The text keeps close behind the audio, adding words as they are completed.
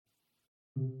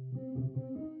I'm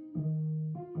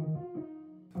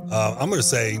going to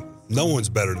say no one's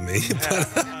better than me.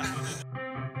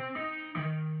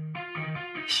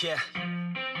 Yeah,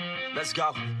 let's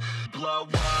go. Blow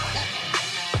up.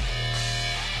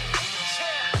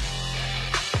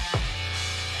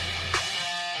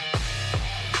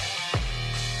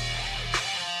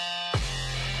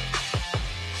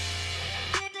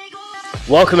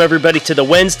 Welcome, everybody, to the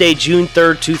Wednesday, June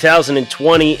 3rd,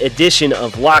 2020 edition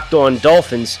of Locked On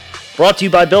Dolphins, brought to you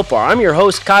by Built Bar. I'm your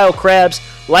host, Kyle Krabs,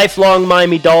 lifelong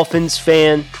Miami Dolphins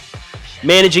fan,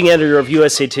 managing editor of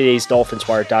USA Today's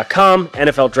DolphinsWire.com,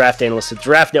 NFL draft analyst at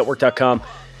DraftNetwork.com,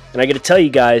 and I got to tell you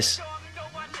guys,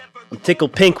 I'm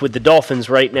tickled pink with the Dolphins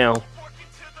right now.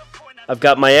 I've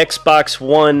got my Xbox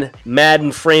One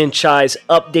Madden franchise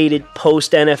updated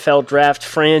post-NFL draft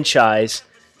franchise.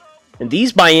 And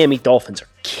these Miami Dolphins are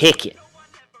kicking.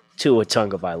 Tua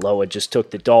Tagovailoa just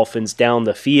took the Dolphins down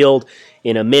the field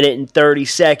in 1 minute and 30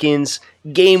 seconds.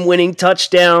 Game-winning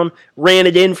touchdown. Ran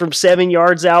it in from 7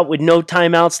 yards out with no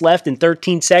timeouts left in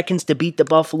 13 seconds to beat the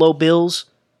Buffalo Bills.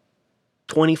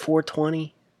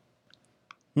 24-20.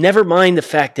 Never mind the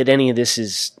fact that any of this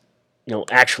is,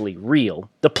 actually real.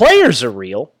 The players are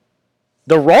real.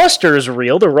 The roster is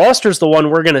real. The roster's the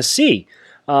one we're going to see.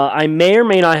 I may or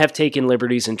may not have taken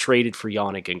liberties and traded for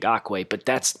Yannick Ngakoue, but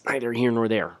that's neither here nor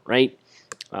there, right?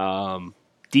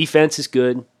 Defense is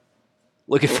good.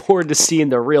 Looking forward to seeing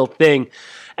the real thing.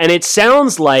 And it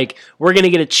sounds like we're going to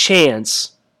get a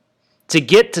chance to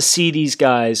get to see these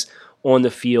guys on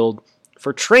the field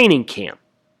for training camp.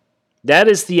 That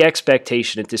is the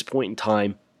expectation at this point in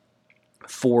time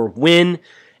for when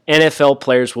NFL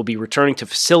players will be returning to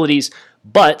facilities.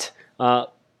 But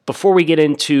before we get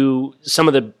into some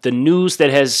of the news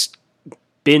that has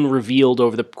been revealed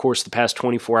over the course of the past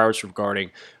 24 hours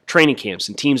regarding training camps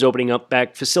and teams opening up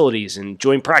back facilities and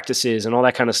joint practices and all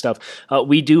that kind of stuff,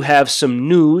 we do have some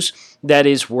news that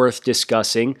is worth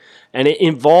discussing, and it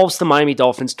involves the Miami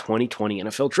Dolphins 2020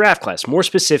 NFL Draft Class. More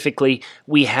specifically,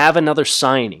 we have another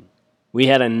signing. We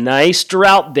had a nice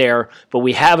drought there, but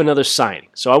we have another signing.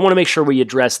 So I want to make sure we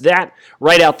address that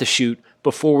right out the chute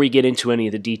before we get into any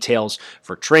of the details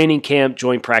for training camp,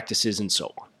 joint practices, and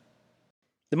so on.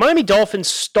 The Miami Dolphins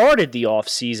started the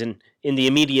offseason in the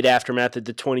immediate aftermath of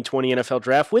the 2020 NFL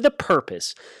Draft with a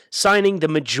purpose, signing the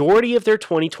majority of their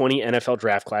 2020 NFL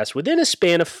Draft class within a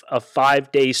span of a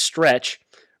 5-day stretch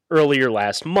earlier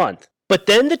last month. But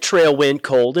then the trail went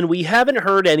cold, and we haven't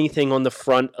heard anything on the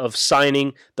front of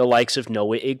signing the likes of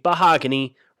Noah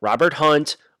Igbinoghene, Robert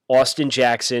Hunt, Austin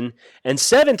Jackson, and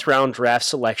 7th-round draft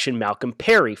selection Malcolm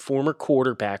Perry, former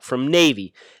quarterback from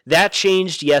Navy. That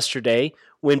changed yesterday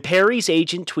when Perry's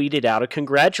agent tweeted out a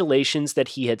congratulations that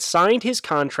he had signed his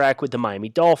contract with the Miami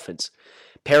Dolphins.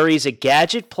 Perry's a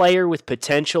gadget player with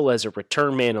potential as a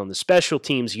return man on the special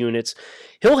teams units.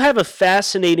 He'll have a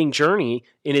fascinating journey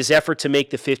in his effort to make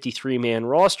the 53-man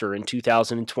roster in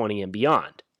 2020 and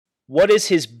beyond. What is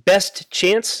his best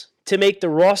chance to make the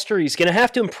roster? He's going to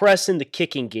have to impress in the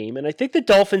kicking game. And I think the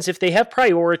Dolphins, if they have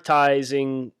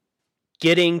prioritizing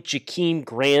getting Jakeem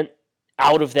Grant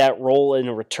out of that role in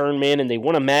a return man and they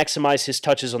want to maximize his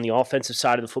touches on the offensive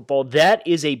side of the football, that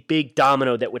is a big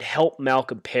domino that would help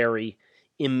Malcolm Perry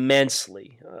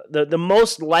immensely. The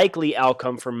most likely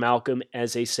outcome for Malcolm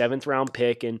as a 7th-round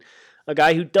pick and a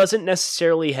guy who doesn't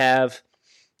necessarily have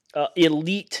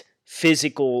elite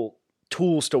physical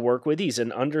tools to work with. He's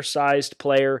an undersized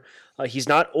player. He's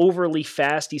not overly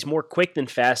fast. He's more quick than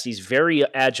fast. He's very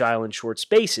agile in short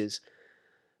spaces.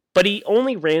 But he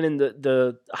only ran in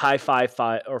the high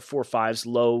 5.5 or 4.5s,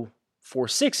 low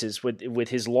 4.6s with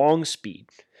his long speed.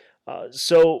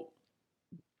 So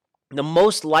the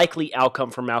most likely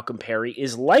outcome for Malcolm Perry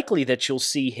is likely that you'll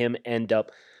see him end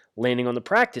up landing on the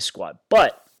practice squad.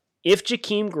 But if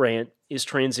Jakeem Grant is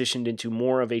transitioned into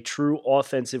more of a true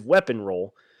offensive weapon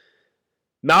role,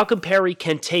 Malcolm Perry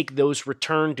can take those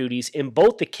return duties in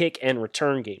both the kick and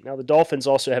return game. Now, the Dolphins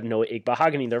also have Noah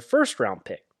Igbinoghene, their 1st-round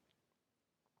pick,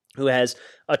 who has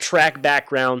a track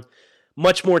background,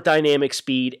 much more dynamic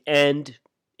speed, and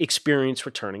experience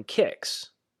returning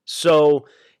kicks. So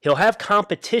he'll have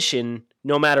competition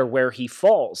no matter where he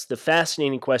falls. The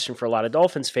fascinating question for a lot of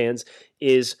Dolphins fans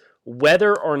is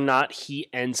whether or not he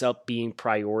ends up being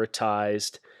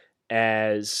prioritized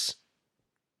as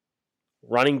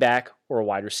running back or a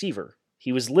wide receiver.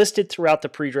 He was listed throughout the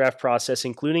pre-draft process,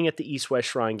 including at the East-West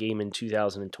Shrine game in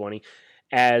 2020,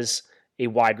 as a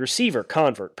wide receiver,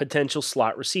 convert, potential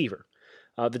slot receiver.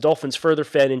 The Dolphins further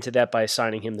fed into that by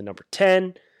assigning him the number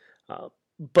 10,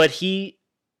 but he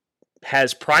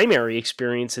has primary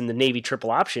experience in the Navy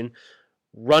triple option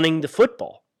running the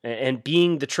football. and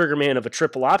being the trigger man of a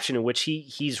triple option in which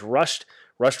he's rushed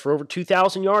for over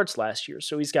 2,000 yards last year.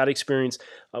 So he's got experience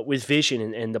with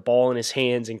vision and the ball in his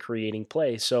hands and creating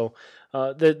plays. So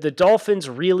the Dolphins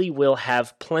really will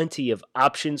have plenty of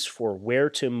options for where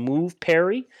to move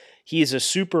Perry. He is a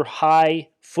super high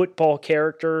football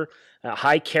character,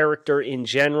 high character in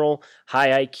general,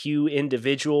 high IQ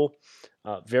individual.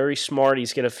 Very smart.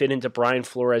 He's going to fit into Brian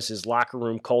Flores' locker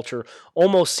room culture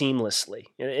almost seamlessly.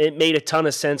 It made a ton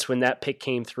of sense when that pick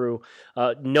came through,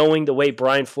 knowing the way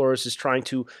Brian Flores is trying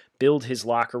to build his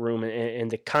locker room and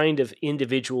the kind of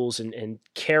individuals and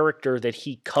character that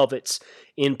he covets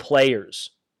in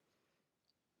players.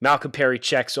 Malcolm Perry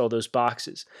checks all those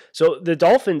boxes. So the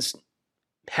Dolphins,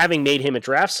 having made him a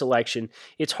draft selection,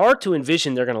 it's hard to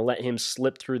envision they're going to let him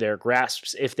slip through their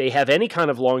grasps if they have any kind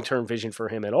of long-term vision for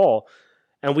him at all.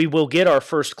 And we will get our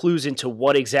first clues into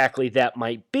what exactly that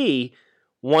might be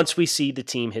once we see the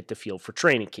team hit the field for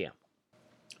training camp.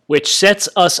 Which sets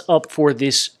us up for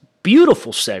this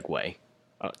beautiful segue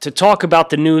to talk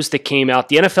about the news that came out.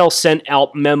 The NFL sent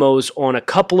out memos on a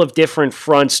couple of different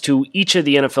fronts to each of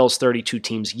the NFL's 32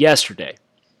 teams yesterday.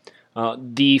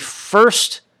 The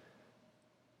first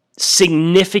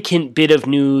significant bit of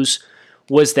news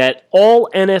was that all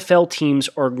NFL teams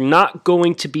are not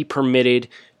going to be permitted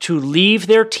to leave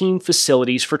their team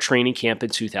facilities for training camp in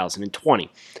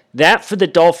 2020. That, for the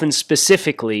Dolphins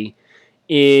specifically,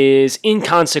 is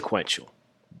inconsequential.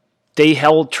 They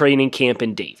held training camp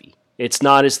in Davie. It's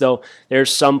not as though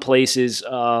there's some places,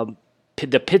 the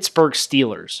Pittsburgh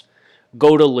Steelers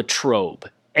go to Latrobe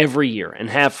every year and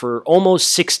have for almost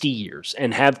 60 years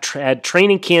and have had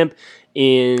training camp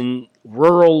in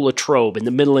rural Latrobe in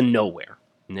the middle of nowhere.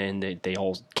 And then they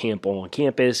all camp on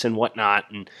campus and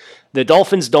whatnot. And the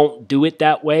Dolphins don't do it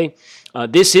that way.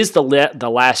 This is the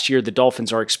last year the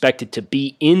Dolphins are expected to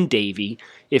be in Davie.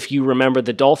 If you remember,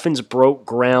 the Dolphins broke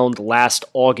ground last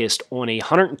August on a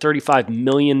 $135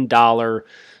 million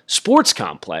sports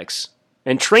complex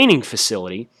and training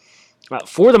facility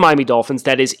for the Miami Dolphins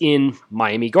that is in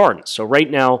Miami Gardens. So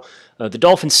right now, the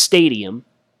Dolphins Stadium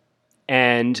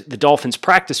and the Dolphins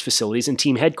practice facilities and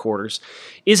team headquarters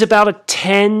is about a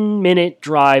 10-minute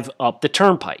drive up the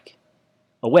turnpike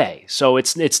away. So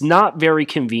it's not very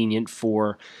convenient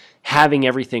for having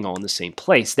everything all in the same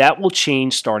place. That will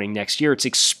change starting next year. It's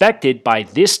expected by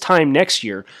this time next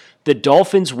year, the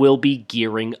Dolphins will be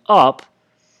gearing up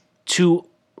to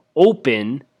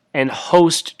open and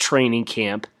host training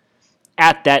camp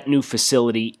at that new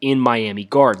facility in Miami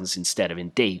Gardens instead of in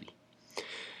Davie.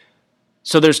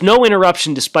 So there's no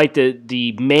interruption despite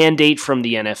the mandate from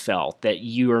the NFL that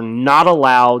you are not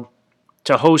allowed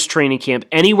to host training camp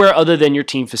anywhere other than your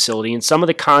team facility. And some of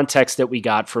the context that we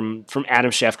got from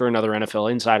Adam Schefter and other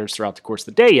NFL insiders throughout the course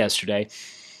of the day yesterday,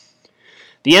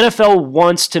 the NFL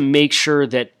wants to make sure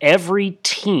that every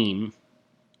team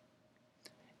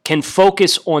can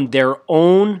focus on their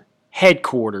own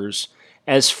headquarters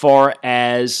as far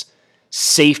as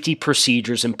safety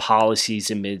procedures and policies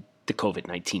amid the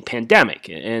COVID-19 pandemic.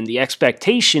 And the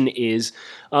expectation is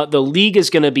the league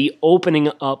is going to be opening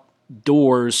up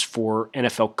doors for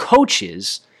NFL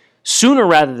coaches sooner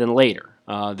rather than later.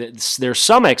 There's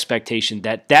some expectation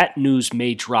that that news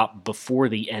may drop before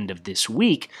the end of this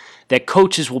week, that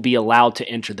coaches will be allowed to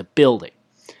enter the building,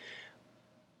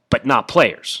 but not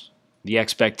players. The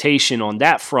expectation on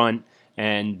that front,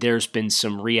 and there's been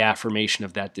some reaffirmation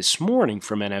of that this morning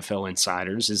from NFL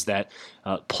insiders, is that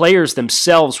players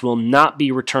themselves will not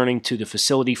be returning to the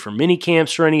facility for mini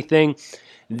camps or anything.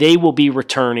 They will be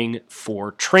returning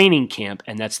for training camp,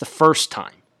 and that's the first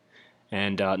time,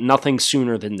 and nothing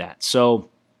sooner than that. So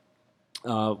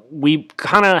we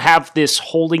kind of have this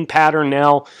holding pattern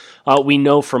now. We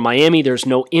know for Miami there's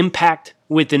no impact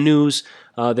with the news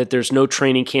that there's no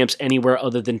training camps anywhere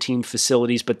other than team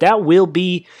facilities, but that will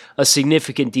be a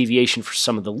significant deviation for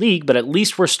some of the league, but at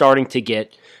least we're starting to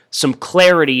get some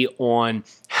clarity on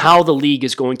how the league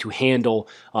is going to handle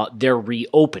their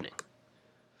reopening.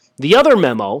 The other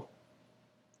memo,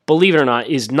 believe it or not,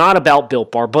 is not about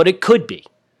Built Bar, but it could be.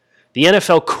 The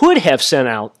NFL could have sent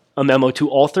out a memo to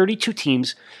all 32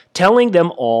 teams telling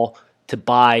them all to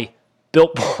buy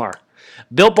Built Bar.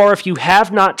 Built Bar, if you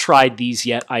have not tried these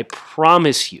yet, I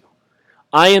promise you,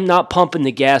 I am not pumping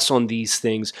the gas on these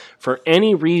things for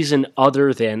any reason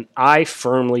other than I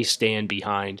firmly stand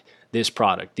behind this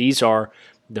product. These are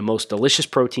the most delicious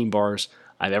protein bars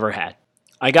I've ever had.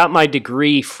 I got my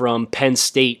degree from Penn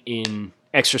State in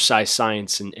exercise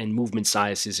science and movement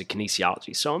sciences and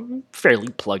kinesiology, so I'm fairly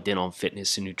plugged in on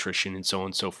fitness and nutrition and so on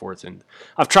and so forth, and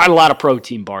I've tried a lot of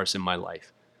protein bars in my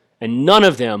life, and none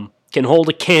of them can hold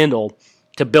a candle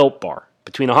to Built Bar.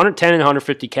 between 110 and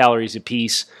 150 calories a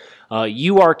piece.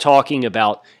 You are talking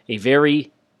about a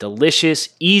very delicious,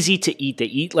 easy to eat. They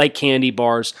eat like candy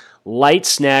bars, light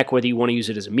snack, whether you want to use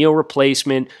it as a meal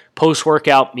replacement,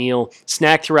 post-workout meal,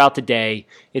 snack throughout the day.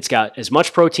 It's got as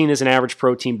much protein as an average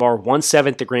protein bar,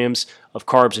 1/7 the grams of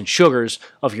carbs and sugars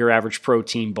of your average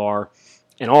protein bar,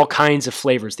 and all kinds of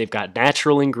flavors. They've got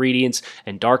natural ingredients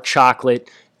and dark chocolate.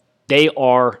 They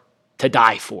are to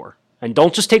die for. And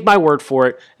don't just take my word for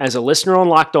it. As a listener on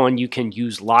Locked On, you can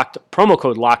use promo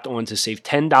code Locked On to save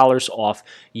 $10 off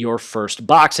your first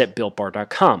box at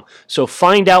BuiltBar.com. So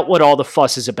find out what all the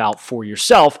fuss is about for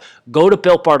yourself. Go to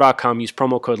BuiltBar.com, use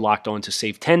promo code Locked On to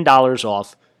save $10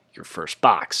 off your first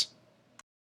box.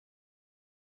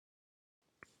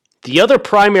 The other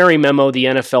primary memo the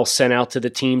NFL sent out to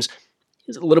the teams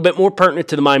is a little bit more pertinent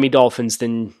to the Miami Dolphins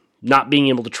than not being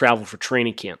able to travel for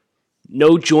training camp.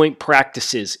 No joint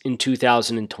practices in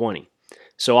 2020.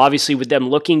 So obviously with them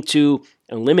looking to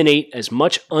eliminate as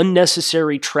much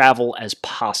unnecessary travel as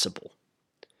possible.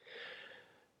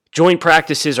 Joint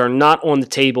practices are not on the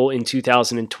table in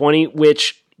 2020,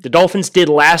 which the Dolphins did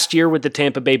last year with the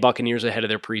Tampa Bay Buccaneers ahead of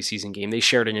their preseason game. They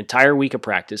shared an entire week of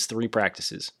practice, 3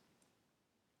 practices.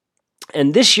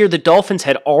 And this year the Dolphins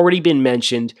had already been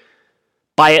mentioned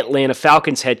by Atlanta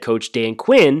Falcons head coach Dan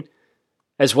Quinn,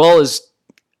 as well as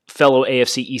fellow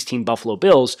AFC East team Buffalo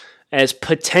Bills, as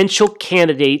potential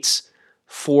candidates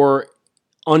for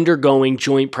undergoing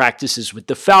joint practices with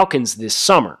the Falcons this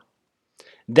summer.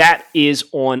 That is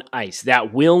on ice.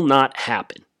 That will not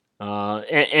happen.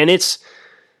 And it's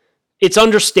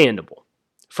understandable.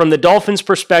 From the Dolphins'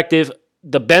 perspective,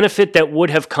 the benefit that would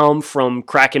have come from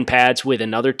cracking pads with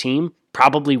another team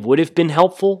probably would have been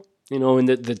helpful, in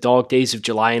the dog days of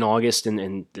July and August,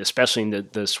 and especially in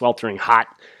the sweltering hot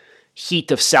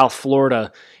heat of South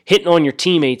Florida, hitting on your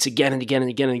teammates again and again and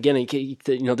again and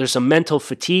again. There's a mental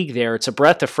fatigue there. It's a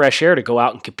breath of fresh air to go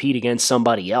out and compete against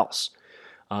somebody else.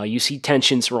 You see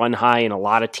tensions run high in a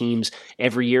lot of teams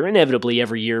every year. Inevitably,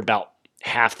 every year, about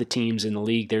half the teams in the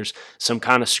league, there's some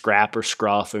kind of scrap or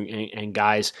scruff, and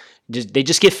guys, they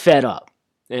just get fed up.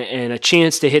 And a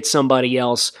chance to hit somebody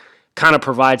else kind of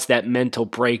provides that mental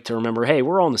break to remember, hey,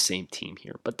 we're all on the same team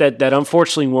here. But that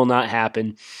unfortunately will not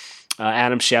happen.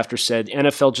 Adam Schefter said,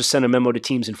 NFL just sent a memo to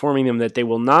teams informing them that they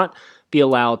will not be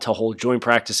allowed to hold joint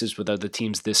practices with other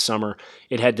teams this summer.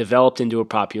 It had developed into a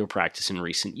popular practice in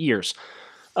recent years.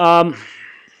 I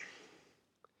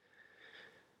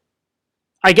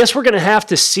guess we're going to have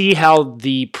to see how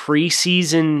the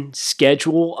preseason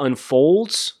schedule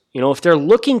unfolds. If they're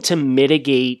looking to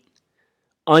mitigate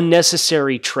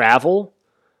unnecessary travel,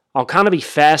 I'll kind of be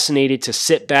fascinated to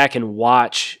sit back and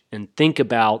watch and think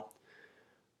about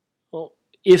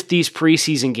if these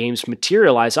preseason games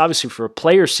materialize. Obviously, from a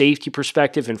player safety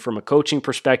perspective and from a coaching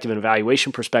perspective and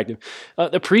evaluation perspective,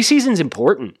 the preseason's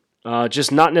important,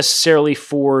 just not necessarily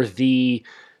for the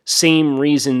same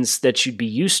reasons that you'd be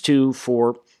used to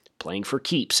for playing for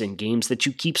keeps and games that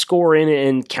you keep score in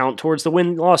and count towards the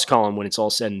win-loss column when it's all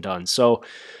said and done. So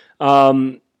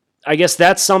I guess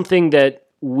that's something that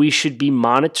we should be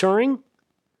monitoring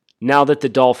now that the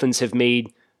Dolphins have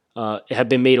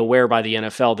been made aware by the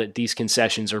NFL that these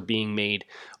concessions are being made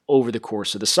over the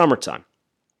course of the summertime.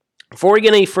 Before we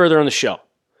get any further on the show,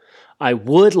 I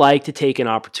would like to take an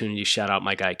opportunity to shout out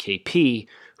my guy KP,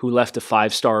 who left a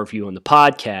 5-star review on the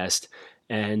podcast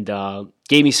and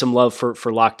gave me some love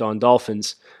for Locked On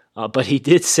Dolphins. But he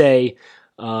did say,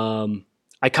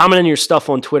 I commented on your stuff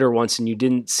on Twitter once and you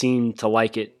didn't seem to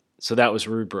like it, so that was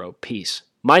rude, bro. Peace.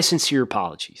 My sincere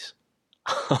apologies.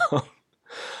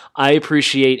 I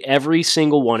appreciate every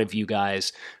single one of you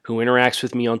guys who interacts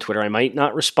with me on Twitter. I might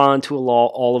not respond to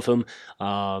all of them.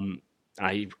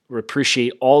 I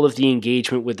appreciate all of the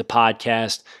engagement with the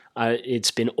podcast.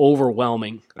 It's been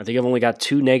overwhelming. I think I've only got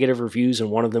 2 negative reviews,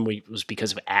 and one of them was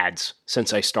because of ads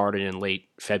since I started in late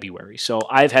February. So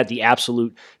I've had the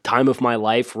absolute time of my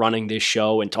life running this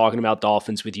show and talking about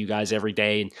Dolphins with you guys every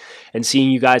day, and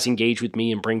seeing you guys engage with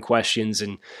me and bring questions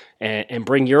and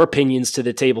bring your opinions to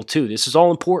the table too. This is all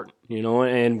important,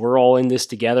 and we're all in this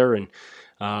together. And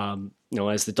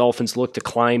as the Dolphins look to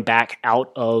climb back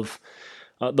out of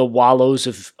the wallows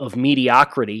of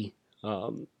mediocrity,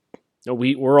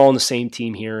 we're all on the same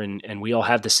team here, and we all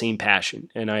have the same passion.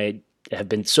 And I have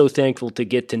been so thankful to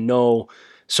get to know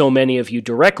so many of you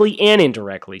directly and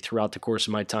indirectly throughout the course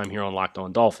of my time here on Locked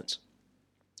On Dolphins,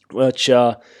 which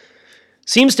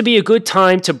seems to be a good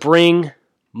time to bring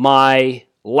my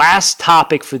last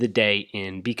topic for the day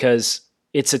in, because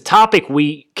it's a topic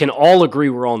we can all agree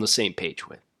we're all on the same page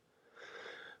with.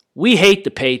 We hate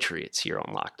the Patriots here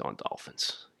on Locked On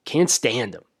Dolphins. Can't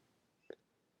stand them.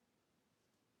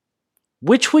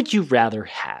 Which would you rather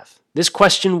have? This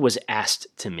question was asked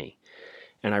to me,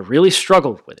 and I really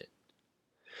struggled with it.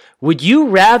 Would you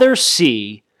rather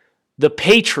see the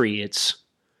Patriots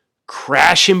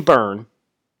crash and burn,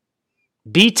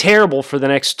 be terrible for the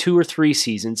next 2 or 3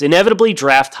 seasons, inevitably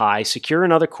draft high, secure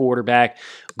another quarterback,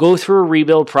 go through a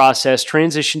rebuild process,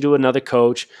 transition to another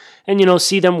coach, and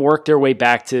see them work their way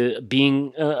back to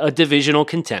being a divisional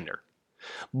contender,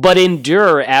 but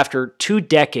endure after 2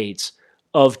 decades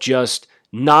of just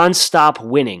nonstop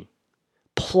winning,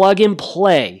 plug and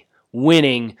play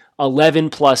winning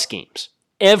 11-plus games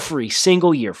every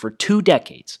single year for 2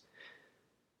 decades?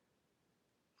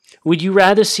 Would you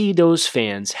rather see those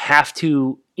fans have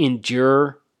to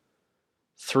endure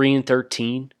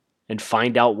 3-13 and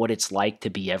find out what it's like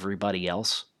to be everybody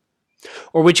else?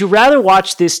 Or would you rather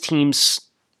watch this team's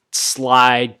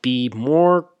slide be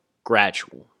more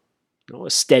gradual,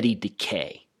 a steady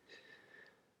decay?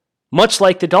 Much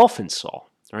like the Dolphins saw,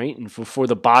 right? And before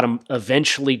the bottom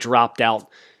eventually dropped out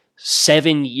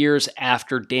 7 years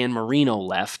after Dan Marino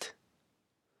left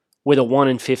with a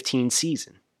 1-15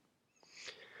 season.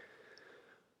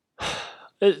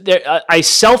 I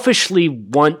selfishly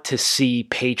want to see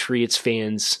Patriots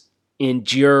fans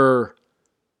endure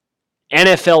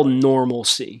NFL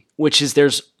normalcy, which is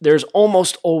there's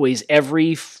almost always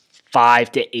every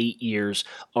 5 to 8 years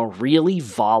a really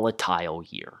volatile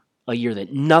year. A year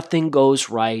that nothing goes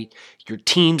right, your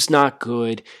team's not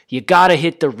good, you got to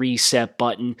hit the reset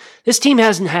button. This team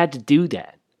hasn't had to do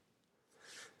that.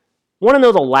 Want to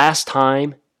know the last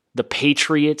time the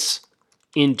Patriots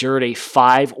endured a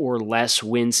 5 or less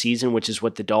win season, which is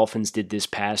what the Dolphins did this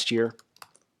past year?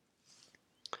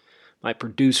 My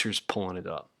producer's pulling it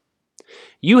up.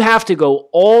 You have to go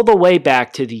all the way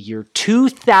back to the year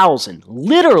 2000,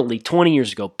 literally 20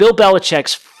 years ago, Bill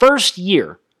Belichick's first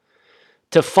year,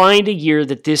 to find a year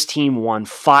that this team won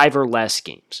 5 or less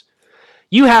games.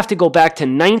 You have to go back to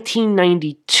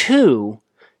 1992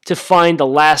 to find the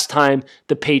last time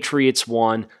the Patriots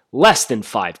won less than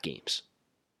 5 games.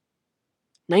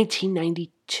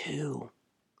 1992.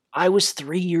 I was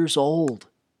 3 years old.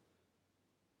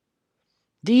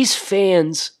 These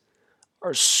fans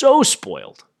are so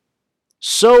spoiled.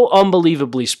 So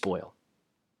unbelievably spoiled.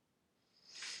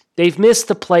 They've missed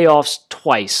the playoffs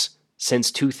twice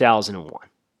since 2001.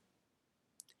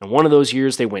 And one of those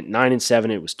years they went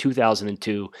 9-7, it was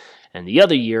 2002. And the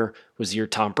other year was the year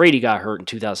Tom Brady got hurt in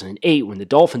 2008 when the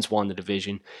Dolphins won the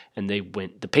division and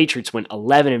the Patriots went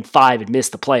 11-5 and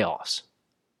missed the playoffs.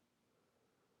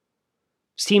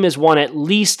 This team has won at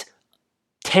least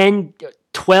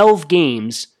 12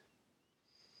 games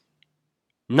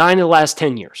 9 of the last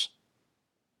 10 years.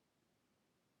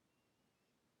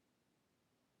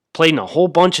 Played in a whole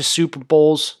bunch of Super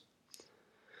Bowls.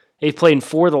 They've played in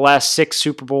 4 of the last 6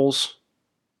 Super Bowls.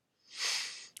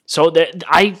 So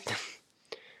I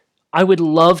would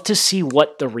love to see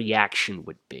what the reaction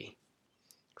would be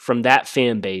from that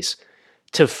fan base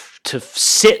to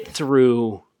sit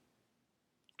through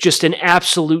just an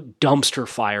absolute dumpster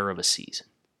fire of a season,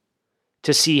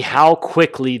 to see how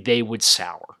quickly they would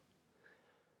sour.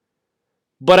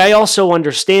 But I also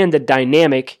understand the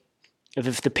dynamic of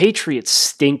if the Patriots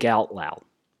stink out loud,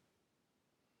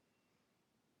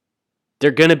 they're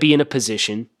going to be in a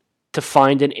position to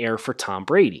find an heir for Tom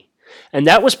Brady. And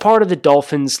that was part of the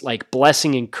Dolphins'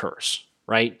 blessing and curse,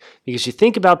 right? Because you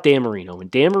think about Dan Marino. When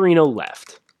Dan Marino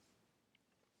left,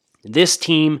 this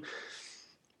team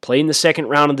played in the second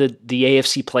round of the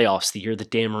AFC playoffs the year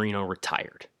that Dan Marino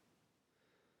retired.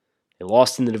 They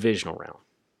lost in the divisional round.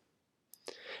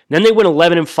 And then they went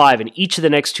 11-5 in each of the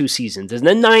next 2 seasons, and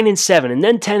then 9-7, and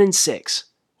then 10-6,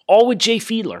 all with Jay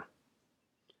Fiedler.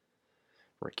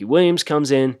 Ricky Williams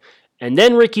comes in, and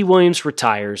then Ricky Williams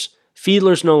retires.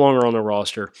 Fiedler's no longer on the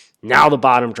roster. Now the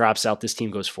bottom drops out. This team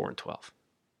goes 4-12.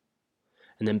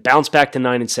 And then bounce back to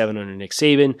 9-7 under Nick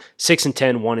Saban,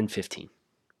 6-10, 1-15.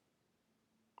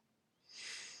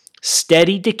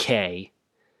 Steady decay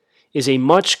is a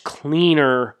much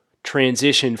cleaner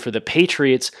transition for the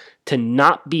Patriots to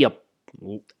not be a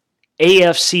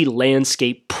AFC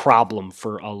landscape problem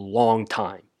for a long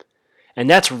time. And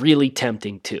that's really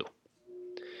tempting too.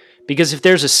 Because if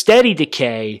there's a steady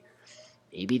decay,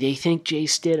 maybe they think Jarrett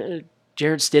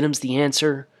Stidham's the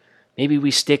answer. Maybe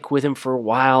we stick with him for a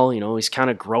while. He's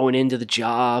kind of growing into the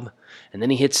job. And then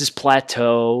he hits his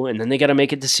plateau. And then they got to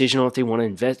make a decision on if they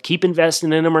want to keep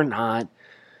investing in him or not. And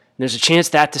there's a chance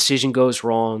that decision goes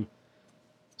wrong.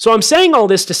 So I'm saying all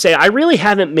this to say I really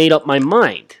haven't made up my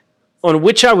mind on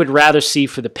which I would rather see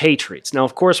for the Patriots. Now,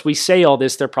 of course, we say all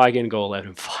this, they're probably going to go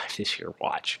 11-5 this year.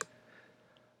 Watch.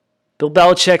 Bill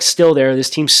Belichick's still there. This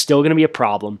team's still going to be a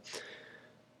problem.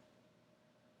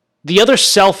 The other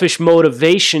selfish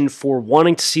motivation for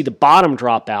wanting to see the bottom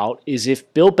drop out is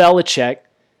if Bill Belichick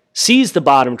sees the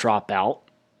bottom drop out,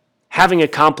 having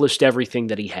accomplished everything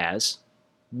that he has,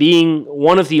 being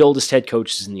one of the oldest head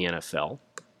coaches in the NFL,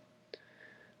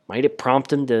 might it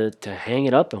prompt him to hang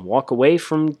it up and walk away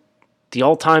from the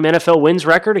all-time NFL wins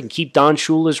record and keep Don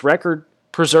Shula's record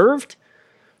preserved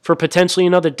for potentially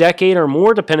another decade or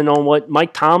more, depending on what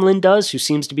Mike Tomlin does, who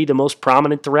seems to be the most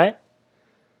prominent threat?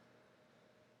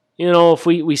 If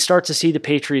we start to see the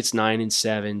Patriots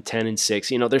 9-7,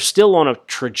 10-6, they're still on a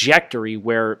trajectory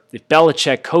where if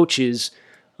Belichick coaches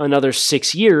another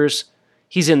 6 years,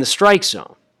 he's in the strike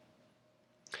zone.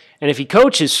 And if he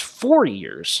coaches 4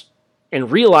 years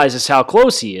and realizes how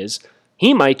close he is,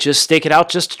 he might just stick it out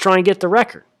just to try and get the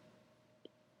record.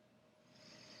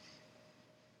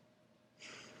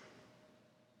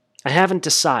 I haven't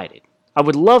decided. I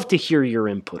would love to hear your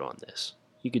input on this.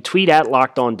 You could tweet at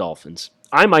Locked On Dolphins.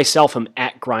 I myself am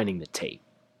at Grinding the Tape.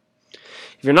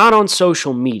 If you're not on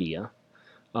social media,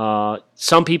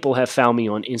 some people have found me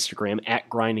on Instagram at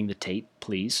Grinding the Tape,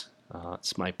 please.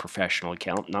 It's my professional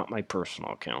account, not my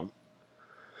personal account.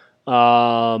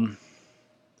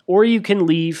 Or you can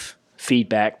leave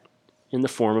feedback in the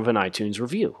form of an iTunes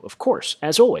review, of course,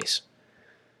 as always.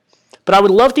 But I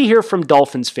would love to hear from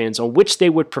Dolphins fans on which they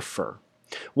would prefer.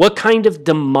 What kind of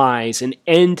demise and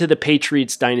end to the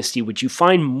Patriots dynasty would you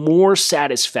find more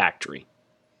satisfactory?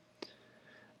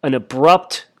 An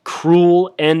abrupt,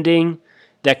 cruel ending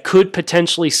that could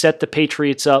potentially set the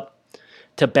Patriots up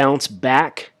to bounce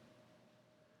back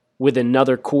with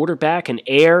another quarterback, an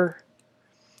heir,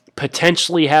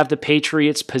 potentially have the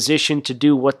Patriots positioned to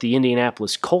do what the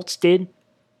Indianapolis Colts did,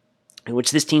 in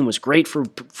which this team was great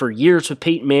for years with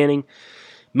Peyton Manning.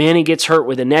 Manning gets hurt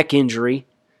with a neck injury.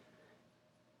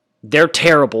 They're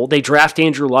terrible. They draft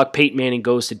Andrew Luck. Peyton Manning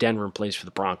goes to Denver and plays for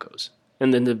the Broncos.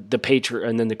 And then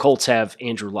the Colts have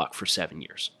Andrew Luck for 7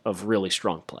 years of really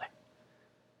strong play.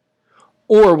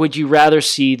 Or would you rather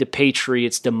see the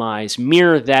Patriots' demise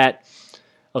mirror that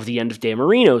of the end of Dan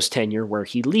Marino's tenure, where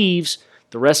he leaves,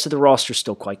 the rest of the roster is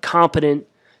still quite competent,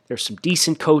 there's some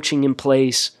decent coaching in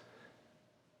place,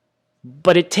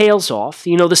 but it tails off.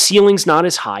 The ceiling's not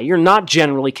as high. You're not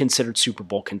generally considered Super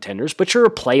Bowl contenders, but you're a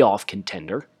playoff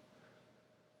contender.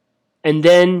 And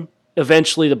then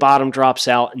eventually the bottom drops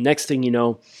out, and next thing you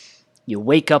know, you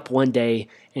wake up one day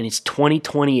and it's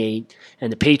 2028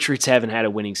 and the Patriots haven't had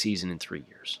a winning season in 3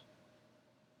 years.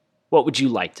 What would you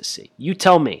like to see? You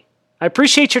tell me. I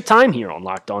appreciate your time here on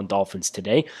Locked On Dolphins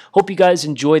today. Hope you guys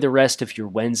enjoy the rest of your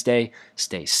Wednesday.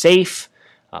 Stay safe.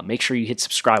 Make sure you hit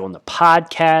subscribe on the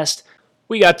podcast.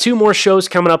 We got 2 more shows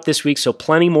coming up this week, so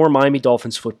plenty more Miami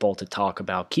Dolphins football to talk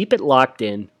about. Keep it locked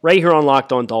in right here on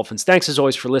Locked On Dolphins. Thanks as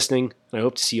always for listening, and I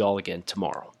hope to see you all again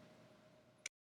tomorrow.